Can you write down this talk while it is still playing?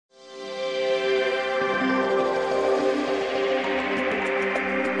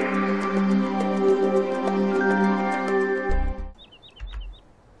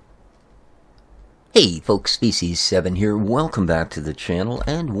Hey folks, SirPCV here. Welcome back to the channel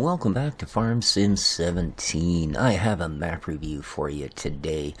and welcome back to Farm Sim 17. I have a map review for you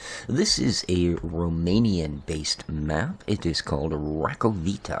today. This is a Romanian based map. It is called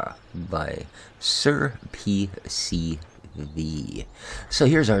Racovita by SirPCV. So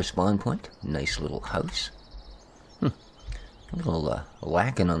here's our spawn point. Nice little house. A little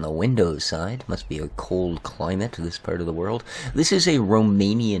lacking on the windows side. Must be a cold climate to this part of the world. This is a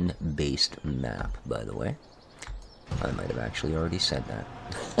Romanian-based map, by the way. I might have actually already said that.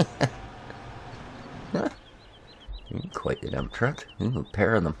 Huh? Quite the dump truck. Ooh, a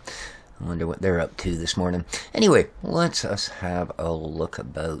pair of them. I wonder what they're up to this morning. Anyway, let's us have a look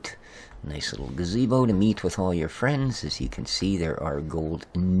about. Nice little gazebo to meet with all your friends. As you can see, there are gold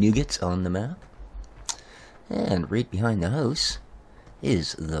nuggets on the map. And right behind the house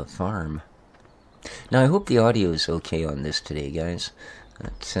is the farm. Now, I hope the audio is okay on this today, guys.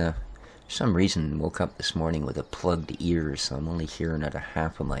 For some reason, woke up this morning with a plugged ear, so I'm only hearing out of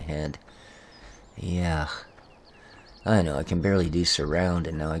half of my head. Yeah. I know, I can barely do surround,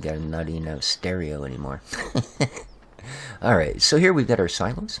 and now I got not even have stereo anymore. Alright, so here we've got our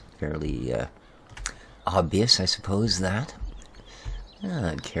silos. Fairly obvious, I suppose, that.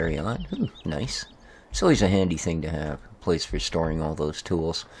 And carry on. Ooh, nice. It's always a handy thing to have, a place for storing all those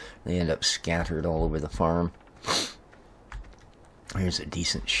tools. They end up scattered all over the farm. Here's a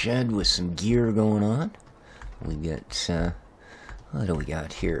decent shed with some gear going on. We get, what do we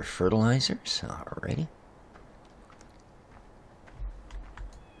got here? Fertilizers, alrighty.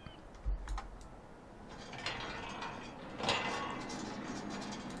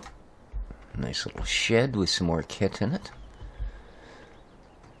 Nice little shed with some more kit in it.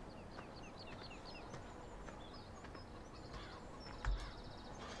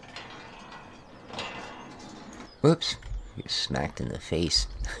 Whoops, you're smacked in the face.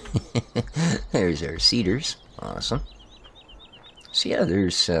 There's our cedars. Awesome. So yeah,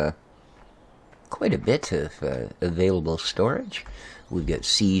 there's quite a bit of available storage. We've got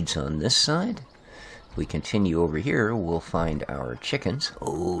seeds on this side. If we continue over here, we'll find our chickens.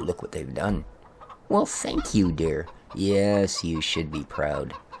 Oh, look what they've done. Well, thank you, dear. Yes, you should be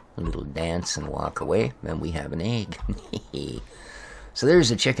proud. A little dance and walk away, and we have an egg. So there's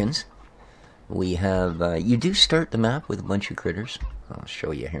the chickens. We have, you do start the map with a bunch of critters. I'll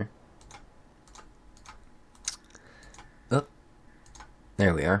show you here. Oh,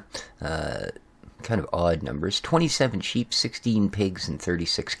 there we are. Kind of odd numbers. 27 sheep, 16 pigs, and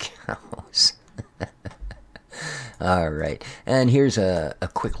 36 cows. Alright, and here's a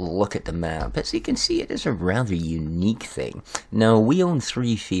quick look at the map. As you can see, it is a rather unique thing. Now, we own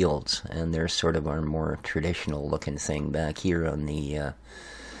 3 fields, and they're sort of our more traditional looking thing back here on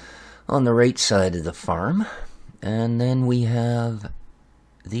the right side of the farm. And then we have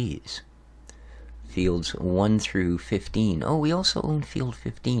these fields 1 through 15. Oh, we also own field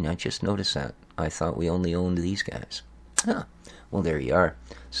 15. I just noticed that. I thought we only owned these guys. Huh. Well, there you are.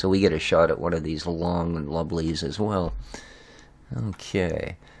 So we get a shot at one of these long lovelies as well.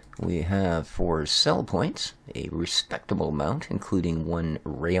 Okay, we have 4 sell points, a respectable amount, including 1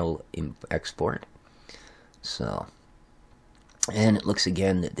 rail export. So, and it looks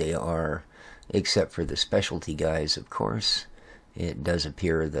again that they are, except for the specialty guys, of course, it does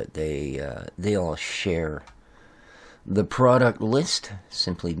appear that they all share the product list,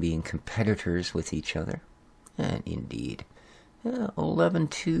 simply being competitors with each other. And indeed,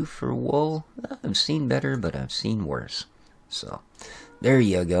 11.2 for wool. I've seen better, but I've seen worse. So, there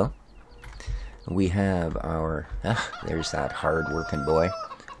you go. We have our, there's that hard-working boy.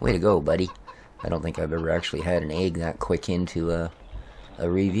 Way to go, buddy. I don't think I've ever actually had an egg that quick into a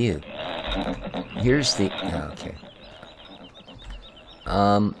review. Here's the... okay.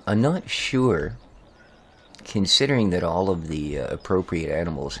 I'm not sure, considering that all of the appropriate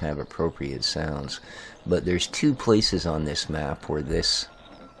animals have appropriate sounds, but there's 2 places on this map where this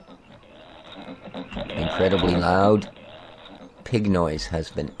incredibly loud pig noise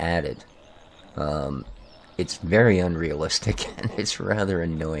has been added. It's very unrealistic and it's rather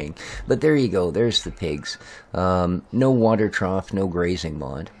annoying. But there you go, there's the pigs. No water trough, no grazing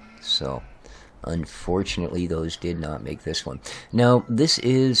mod. So, unfortunately, those did not make this one. Now, this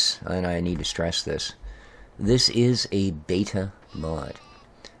is, and I need to stress this, this is a beta mod.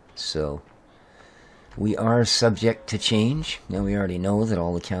 So, we are subject to change. Now, we already know that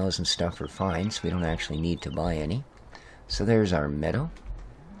all the cows and stuff are fine, so we don't actually need to buy any. So there's our meadow.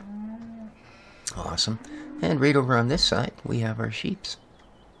 Awesome. And right over on this side, we have our sheeps.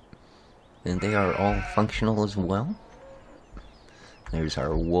 And they are all functional as well. There's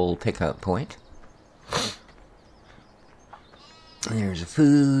our wool pickup point. There's the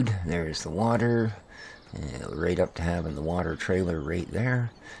food, there's the water, Right up to having the water trailer right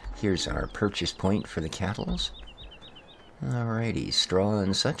there. Here's our purchase point for the kettles. Alrighty, straw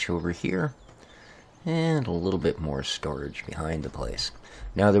and such over here. And a little bit more storage behind the place.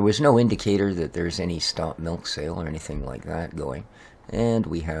 Now, there was no indicator that there's any stop milk sale or anything like that going. And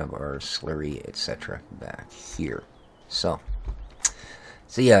we have our slurry, etc. back here. So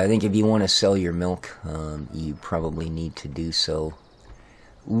yeah, I think if you want to sell your milk, you probably need to do so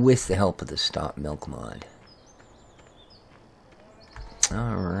with the help of the stop milk mod.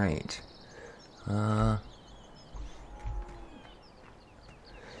 Alright.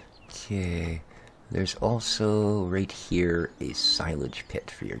 Okay. There's also, right here, a silage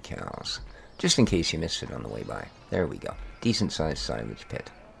pit for your cows. Just in case you missed it on the way by. There we go. Decent sized silage pit.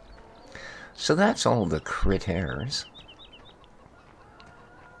 So that's all the critters.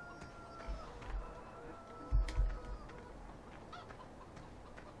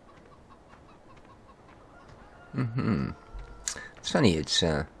 It's funny, it's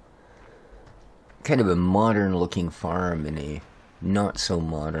kind of a modern looking farm in a not so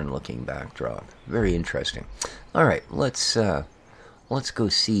modern looking backdrop. Very interesting. Alright, let's go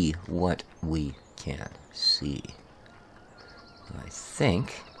see what we can see. I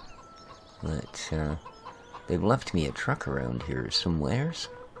think that they've left me a truck around here somewheres.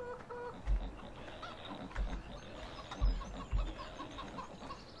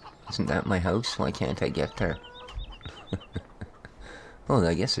 Isn't that my house? Why can't I get there? Oh,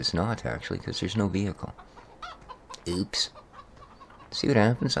 I guess it's not, actually, because there's no vehicle. Oops. See what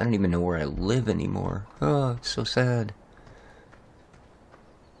happens? I don't even know where I live anymore. Oh, it's so sad.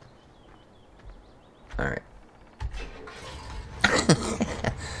 Alright.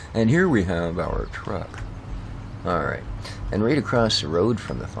 And here we have our truck. Alright. And right across the road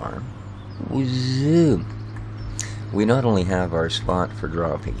from the farm, zoom, we not only have our spot for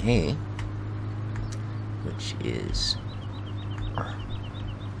dropping hay, which is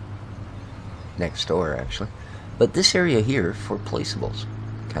next door, actually, but this area here for placeables.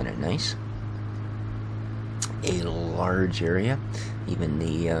 Kind of nice. A large area. Even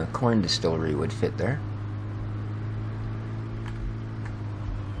the corn distillery would fit there.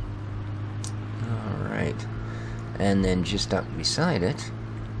 Alright. And then just up beside it,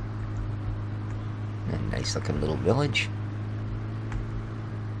 a nice looking little village.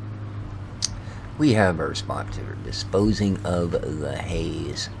 We have our spot for disposing of the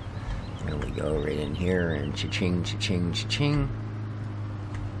hays. There we go, right in here, and cha-ching, cha-ching, cha-ching.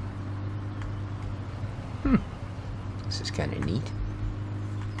 This is kind of neat.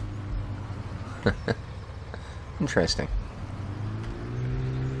 Interesting.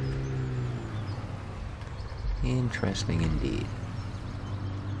 Interesting indeed.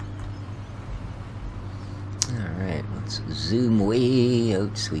 Alright, let's zoom way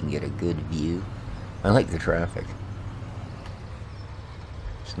out so we can get a good view. I like the traffic.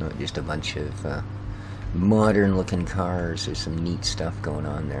 It's not just a bunch of modern looking cars. There's some neat stuff going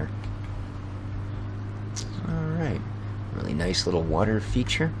on there. Alright. Really nice little water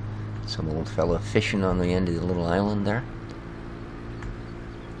feature. Some old fella fishing on the end of the little island there.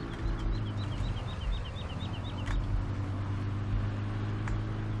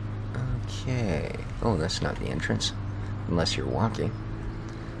 Okay. Oh, that's not the entrance. Unless you're walking.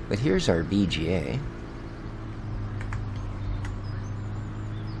 But here's our BGA.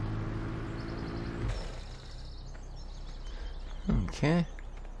 Okay.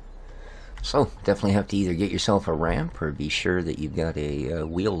 So, definitely have to either get yourself a ramp or be sure that you've got a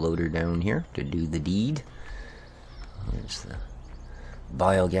wheel loader down here to do the deed. There's the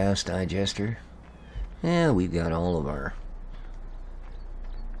biogas digester. Yeah, we've got all of our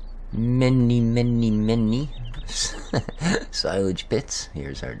many silage pits.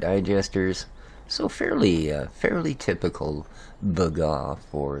 Here's our digesters. So fairly typical baga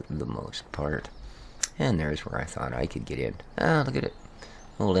for the most part. And there's where I thought I could get in. Ah, look at it.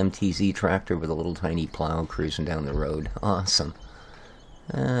 Old MTZ tractor with a little tiny plow cruising down the road. Awesome.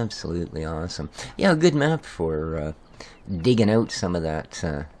 Absolutely awesome. Yeah, a good map for digging out some of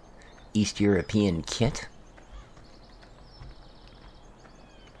that East European kit.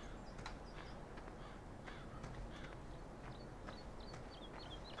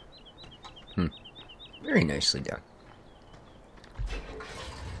 Very nicely done.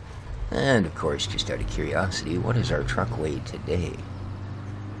 And of course, just out of curiosity, what is our truck weigh today?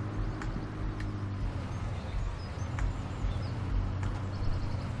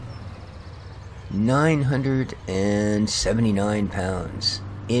 £979.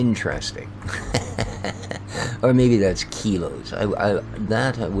 Interesting. Or maybe that's kilos.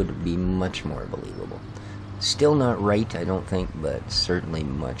 That would be much more believable. Still not right, I don't think, but certainly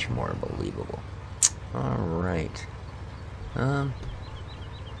much more believable. Alright. Okay,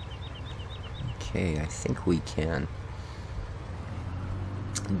 I think we can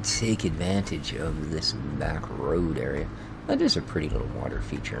take advantage of this back road area. That is a pretty little water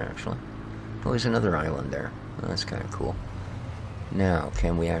feature, actually. Oh, there's another island there. Oh, that's kind of cool. Now,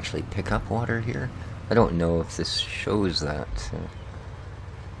 can we actually pick up water here? I don't know if this shows that.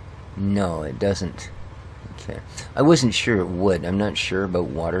 No, it doesn't. Okay. I wasn't sure it would. I'm not sure about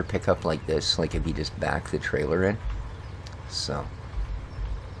water pickup like this, like if you just back the trailer in. So.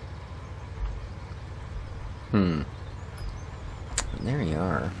 There you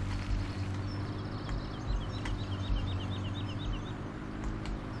are.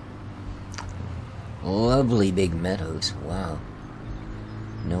 Lovely big meadows. Wow.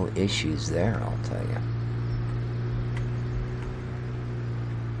 No issues there, I'll tell you.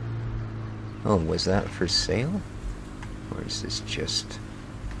 Oh, was that for sale? Or is this just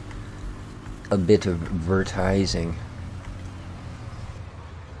a bit of advertising?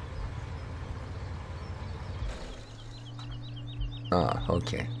 Ah,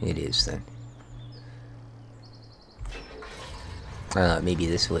 okay. It is then. Maybe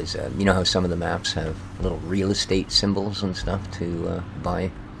this was, you know how some of the maps have little real estate symbols and stuff to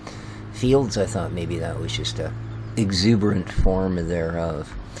buy fields? I thought maybe that was just a exuberant form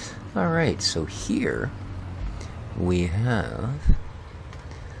thereof. Alright, so here we have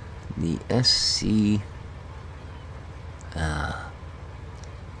the SC...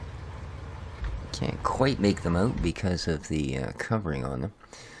 can't quite make them out because of the covering on them.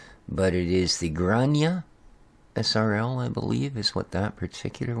 But it is the Grania SRL, I believe, is what that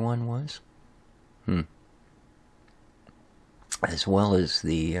particular one was. As well as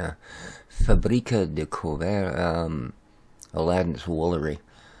the Fabrica de Cover, Aladdin's Woolery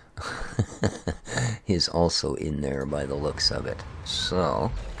is also in there by the looks of it.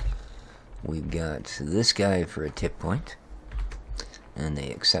 So, we've got this guy for a tip point, and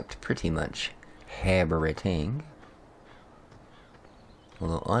they accept pretty much everything.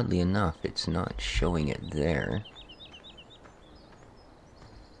 Although, oddly enough, it's not showing it there.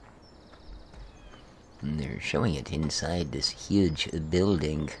 And they're showing it inside this huge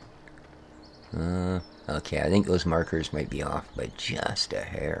building. Okay, I think those markers might be off by just a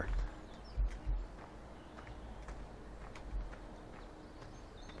hair.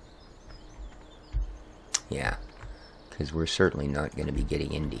 Yeah, because we're certainly not going to be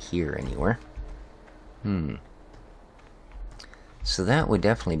getting into here anywhere. So that would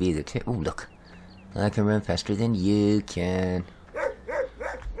definitely be the tip. Oh, look. I can run faster than you can.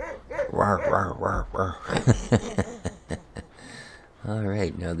 Rawr, rawr, rawr, rawr.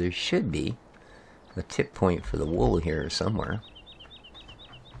 Alright, now there should be a tip point for the wool here somewhere.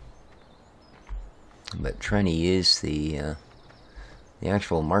 But trying to use the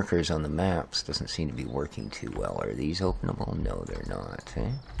actual markers on the maps doesn't seem to be working too well. Are these openable? No, they're not.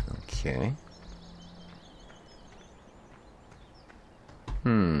 Eh? Okay.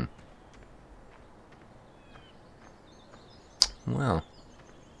 Well.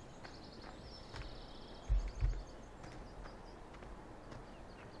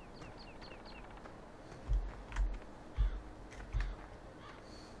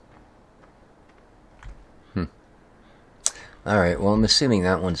 Alright, well, I'm assuming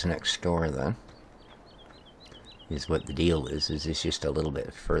that one's next door then. Is what the deal is it's just a little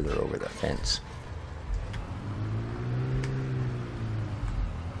bit further over the fence.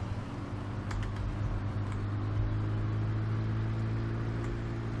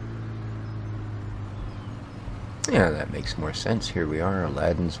 Yeah, that makes more sense. Here we are,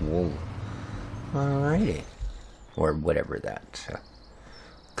 Aladdin's Wool. Alrighty. Or whatever that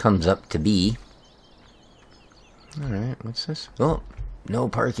comes up to be. Alright, what's this? Oh, no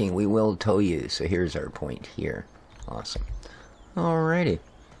parking, we will tow you. So here's our point here. Awesome. Alrighty.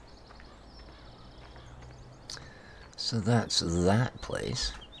 So that's that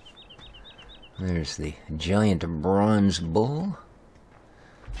place. There's the giant bronze bull.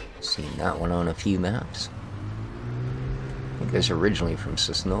 Seen that one on a few maps. I think that's originally from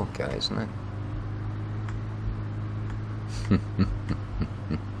Sosnovka, isn't it?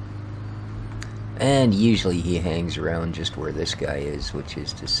 And usually he hangs around just where this guy is, which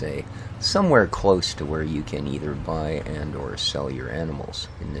is to say, somewhere close to where you can either buy and or sell your animals.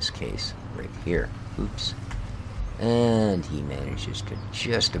 In this case, right here. Oops. And he manages to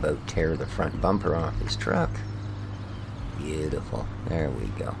just about tear the front bumper off his truck. Beautiful. There we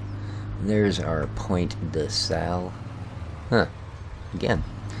go. There's our point de sale. Huh. Again,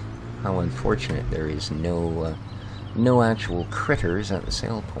 how unfortunate there is no actual critters at the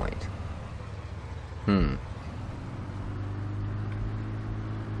sale point.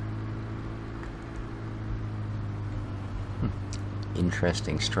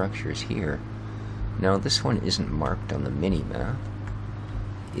 interesting structures here. Now, this one isn't marked on the mini-map.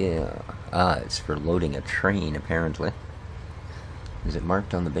 Yeah. It's for loading a train, apparently. Is it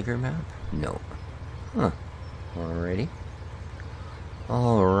marked on the bigger map? No. Huh. Alrighty.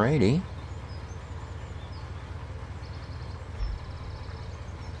 Alrighty.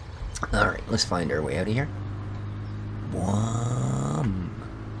 Alright, let's find our way out of here.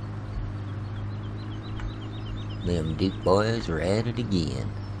 Them Duke boys are at it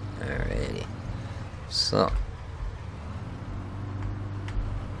again. Alrighty. So.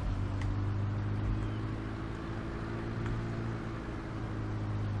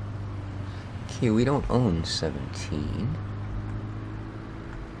 Okay, we don't own 17.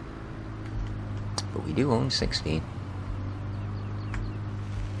 But we do own 16.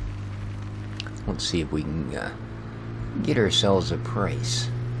 Let's see if we can get ourselves a price.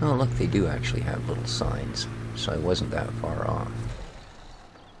 Oh, look, they do actually have little signs, so I wasn't that far off.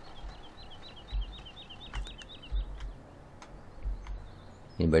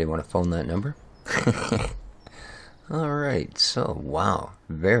 Anybody want to phone that number? Alright, so, wow,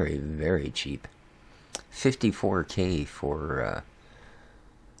 very, very cheap. 54K for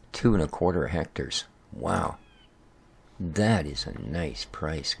 2¼ hectares. Wow. That is a nice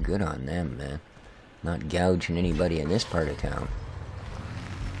price. Good on them, man. Not gouging anybody in this part of town.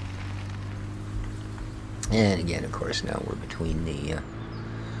 And again, of course, now we're between the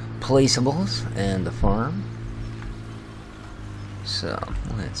placeables and the farm. So,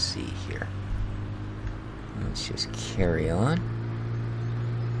 let's see here. Let's just carry on.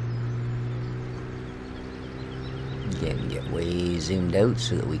 Again, get way zoomed out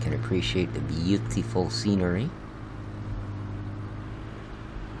so that we can appreciate the beautiful scenery.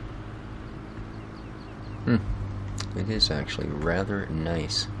 It is actually rather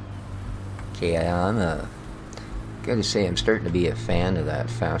nice. Okay, I'm gotta say I'm starting to be a fan of that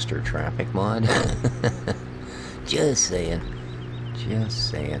faster traffic mod. Just saying. Just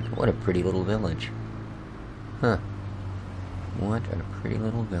saying. What a pretty little village. Huh. What a pretty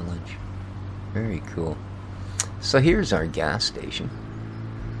little village. Very cool. So here's our gas station.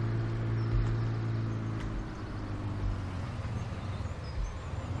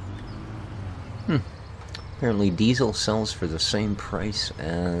 Apparently diesel sells for the same price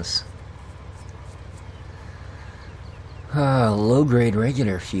as low-grade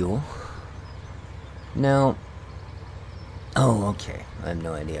regular fuel. Now, oh, okay, I have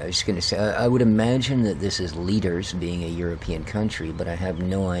no idea. I was just going to say, I would imagine that this is liters, being a European country, but I have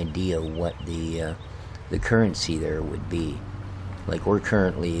no idea what the currency there would be. Like, we're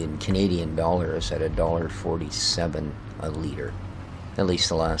currently in Canadian dollars at $1.47 a liter. At least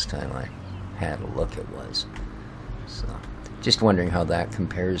the last time I had a look it was. So, just wondering how that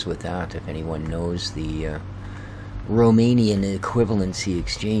compares with that, if anyone knows the Romanian equivalency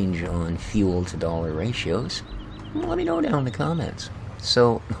exchange on fuel to dollar ratios. Let me know down in the comments.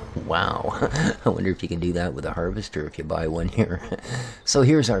 So, wow, I wonder if you can do that with a harvester if you buy one here. So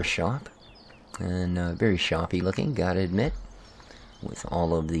here's our shop, and very shoppy looking, gotta admit, with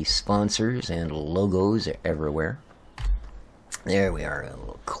all of the sponsors and logos everywhere. There we are, a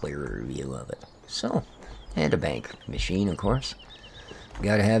little clearer view of it. So, and a bank machine, of course.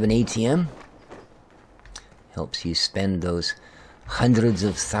 Gotta have an ATM. Helps you spend those hundreds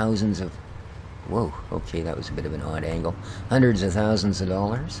of thousands of... Whoa, okay, that was a bit of an odd angle. Hundreds of thousands of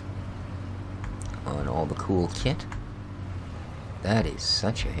dollars on all the cool kit. That is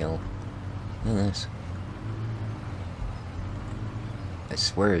such a hill. Look at this. I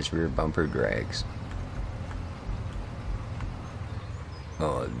swear his rear bumper drags.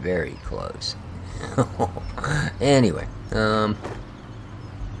 Oh, very close. Anyway,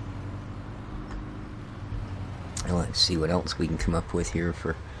 let's see what else we can come up with here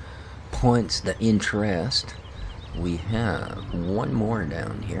for points that interest. We have one more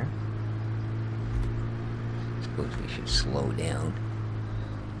down here. Suppose we should slow down.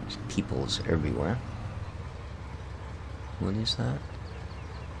 There's peoples everywhere. What is that?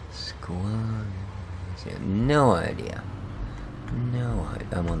 Squad. No idea. No,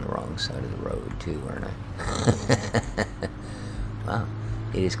 I'm on the wrong side of the road too, aren't I? Wow,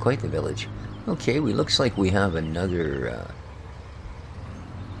 it is quite the village. Okay, looks like we have another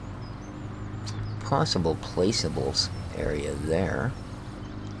possible placeables area there.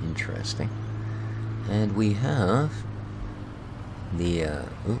 Interesting. And we have the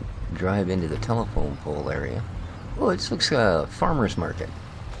drive into the telephone pole area. Oh, it looks like a farmer's market.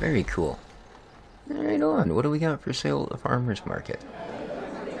 Very cool. Right on. What do we got for sale at the farmer's market?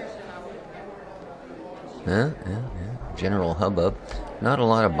 Yeah. General hubbub. Not a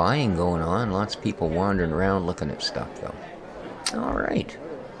lot of buying going on. Lots of people wandering around looking at stuff, though. Alright.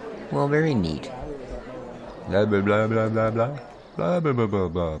 Well, very neat. Blah, blah, blah, blah, blah, blah. Blah, blah, blah, blah,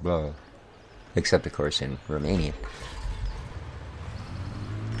 blah, blah. Except, of course, in Romanian.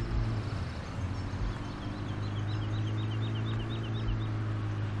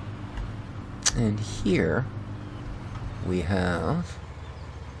 And here we have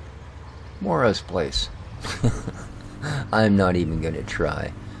Mora's place. I'm not even going to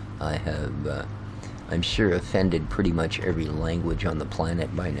try. I have, I'm sure, offended pretty much every language on the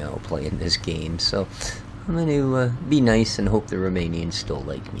planet by now playing this game, so I'm going to be nice and hope the Romanians still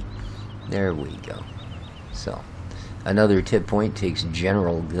like me. There we go. So, another tip point takes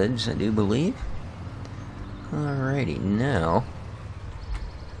general goods, I do believe. Alrighty, now...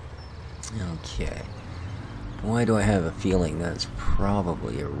 Okay. Why do I have a feeling that's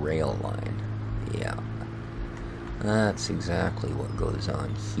probably a rail line? Yeah. That's exactly what goes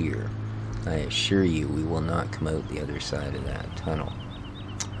on here. I assure you we will not come out the other side of that tunnel.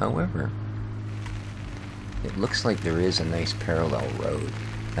 However, it looks like there is a nice parallel road.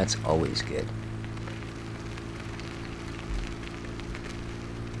 That's always good.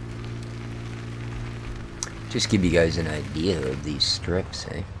 Just give you guys an idea of these strips,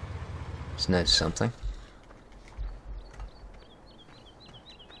 eh? Isn't that something?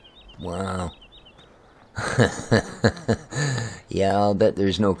 Wow. Yeah, I'll bet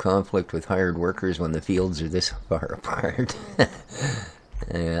there's no conflict with hired workers when the fields are this far apart.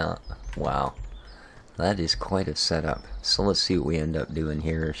 Yeah, wow. That is quite a setup. So let's see what we end up doing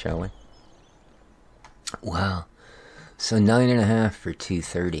here, shall we? Wow. So 9.5 for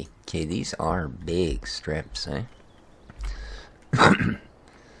 230. Okay, these are big strips, eh?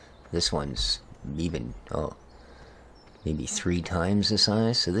 This one's even, oh, maybe 3 times the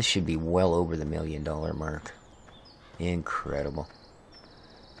size. So this should be well over the $1 million mark. Incredible.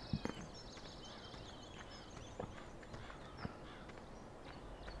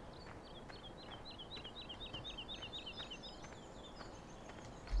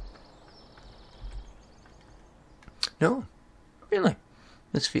 No, really.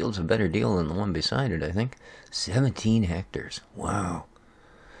 This field's a better deal than the one beside it, I think. 17 hectares. Wow.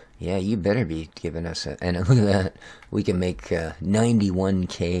 Yeah, you better be giving us a... And look at that. We can make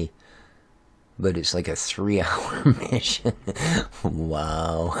 91K. But it's like a 3-hour mission.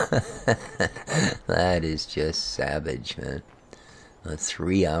 Wow. That is just savage, man. A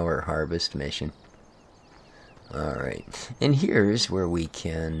 3-hour harvest mission. Alright. And here's where we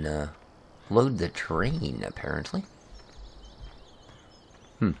can load the train, apparently.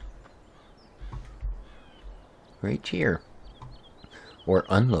 Right here. Or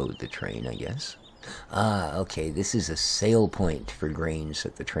unload the train, I guess. Ah, okay, this is a sale point for grains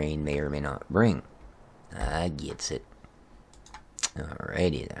that the train may or may not bring. I gets it.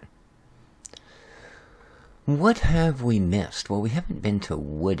 Alrighty then. What have we missed? Well, we haven't been to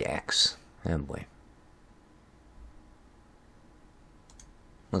Woodex, have we?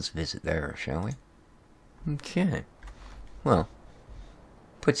 Let's visit there, shall we? Okay. Well,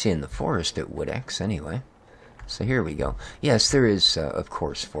 puts you in the forest at Woodex, anyway. So here we go. Yes, there is, of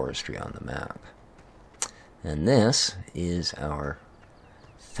course, forestry on the map. And this is our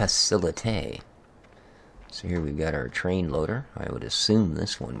facilité. So here we've got our train loader. I would assume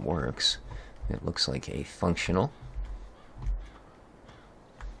this one works. It looks like a functional.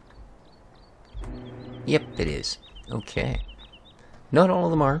 Yep, it is. Okay. Not all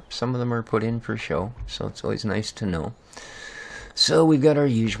of them are. Some of them are put in for show, so it's always nice to know. So we've got our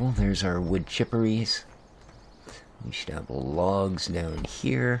usual. There's our wood chipperies. We should have logs down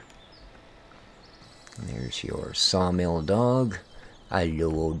here. And there's your sawmill dog. Hello,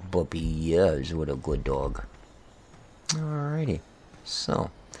 old puppy. Yes, what a good dog. Alrighty.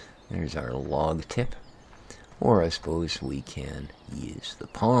 So, there's our log tip. Or I suppose we can use the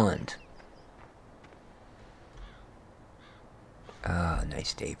pond. Ah,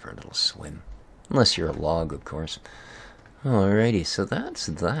 nice day for a little swim. Unless you're a log, of course. Alrighty, so that's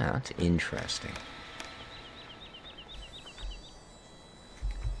that. Interesting.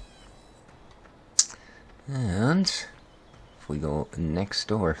 And if we go next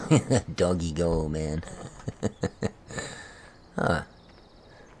door, doggy go, man. Ah,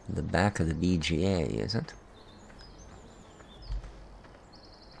 the back of the BGA, is it?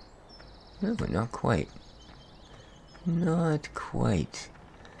 No, not quite. Not quite.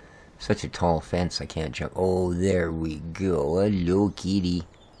 Such a tall fence, I can't jump. Oh, there we go. Hello, kitty.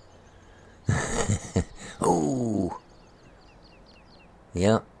 Oh!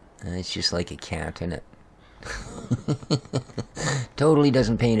 Yep, it's just like a cat, isn't it? Totally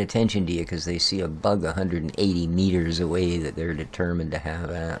doesn't pay any attention to you because they see a bug 180 meters away that they're determined to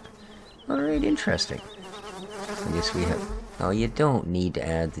have at. Alright, interesting. I guess we have... Oh, you don't need to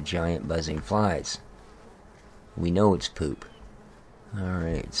add the giant buzzing flies. We know it's poop.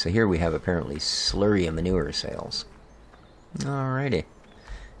 Alright, so here we have apparently slurry manure sales. Alrighty.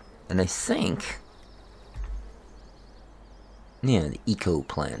 And I think... yeah, the eco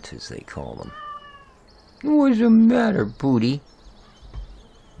plant, as they call them. What's the matter, Booty?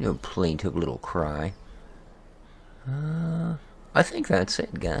 No plaintive little cry. I think that's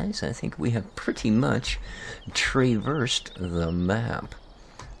it, guys. I think we have pretty much traversed the map.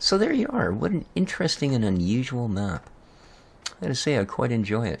 So there you are. What an interesting and unusual map. I gotta say, I quite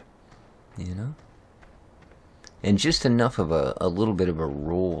enjoy it. You know? And just enough of a little bit of a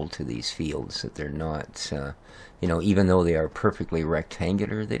roll to these fields that they're not, you know, even though they are perfectly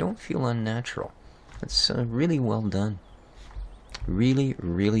rectangular, they don't feel unnatural. It's really well done. Really,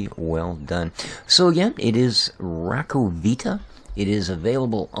 really well done. So again, it is Racovita. It is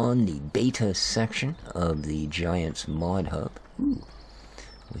available on the beta section of the Giants mod hub. Ooh,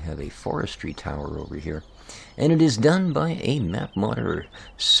 we have a forestry tower over here. And it is done by a map modder,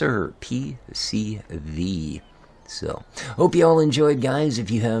 SirPCV. So, hope you all enjoyed, guys.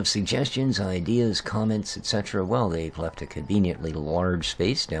 If you have suggestions, ideas, comments, etc., well, they've left a conveniently large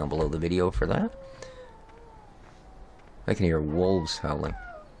space down below the video for that. I can hear wolves howling.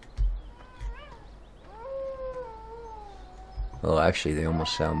 Well, actually, they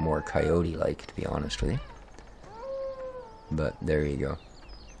almost sound more coyote-like, to be honest with you. But, there you go.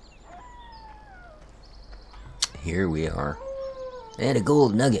 Here we are. And a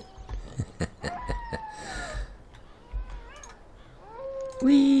gold nugget.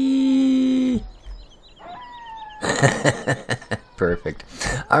 Whee! Perfect.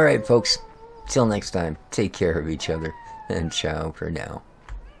 Alright, folks. Till next time, take care of each other. And ciao for now.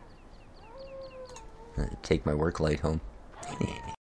 Take my work light home.